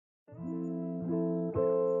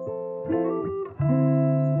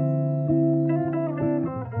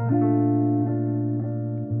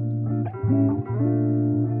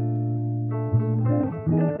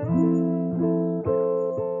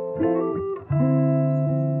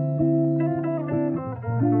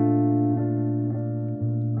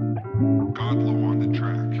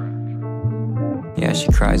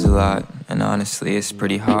she cries a lot, and honestly it's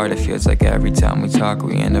pretty hard. It feels like every time we talk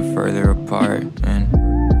we end up further apart, and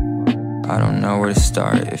I don't know where to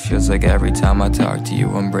start. It feels like every time I talk to you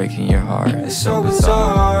I'm breaking your heart. It's so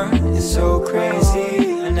bizarre, it's so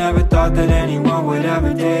crazy. I never thought that anyone would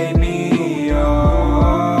ever date me.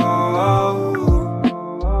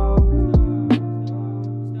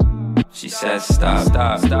 She says stop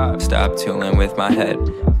toolin with my head.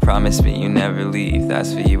 Promise me you never leave,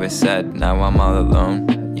 that's what you had said. Now I'm all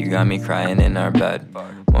alone, you got me crying in our bed.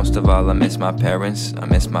 Most of all I miss my parents, I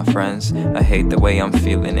miss my friends. I hate the way I'm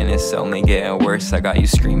feeling and it's only getting worse. I got you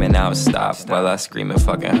screaming out stop, while I scream it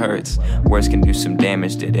fucking hurts. Words can do some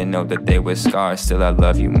damage, didn't know that they were scars. Still I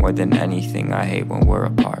love you more than anything, I hate when we're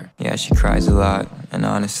apart. Yeah, she cries a lot, and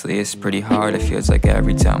honestly it's pretty hard. It feels like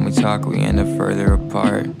every time we talk we end up further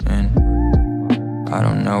apart, and I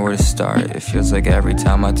don't know where to start. It feels like every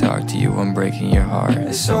time I talk to you I'm breaking your heart.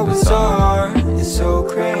 It's so bizarre, it's so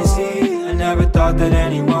crazy. I never thought that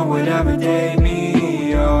anyone would ever date me.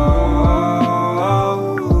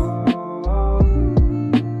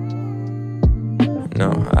 No,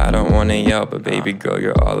 I don't wanna yell, but baby girl,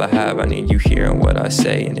 you're all I have. I need you hearing what I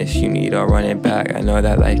say, and if you need, I'll run it back. I know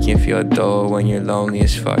that life can feel dull when you're lonely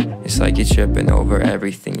as fuck. It's like you're tripping over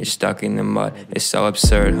everything, you're stuck in the mud. It's so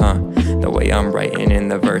absurd, huh? The way I'm writing in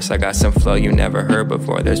the verse, I got some flow you never heard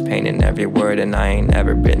before. There's pain in every word, and I ain't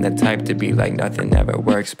never been the type to be like nothing ever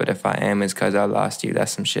works. But if I am, it's cause I lost you,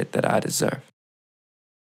 that's some shit that I deserve.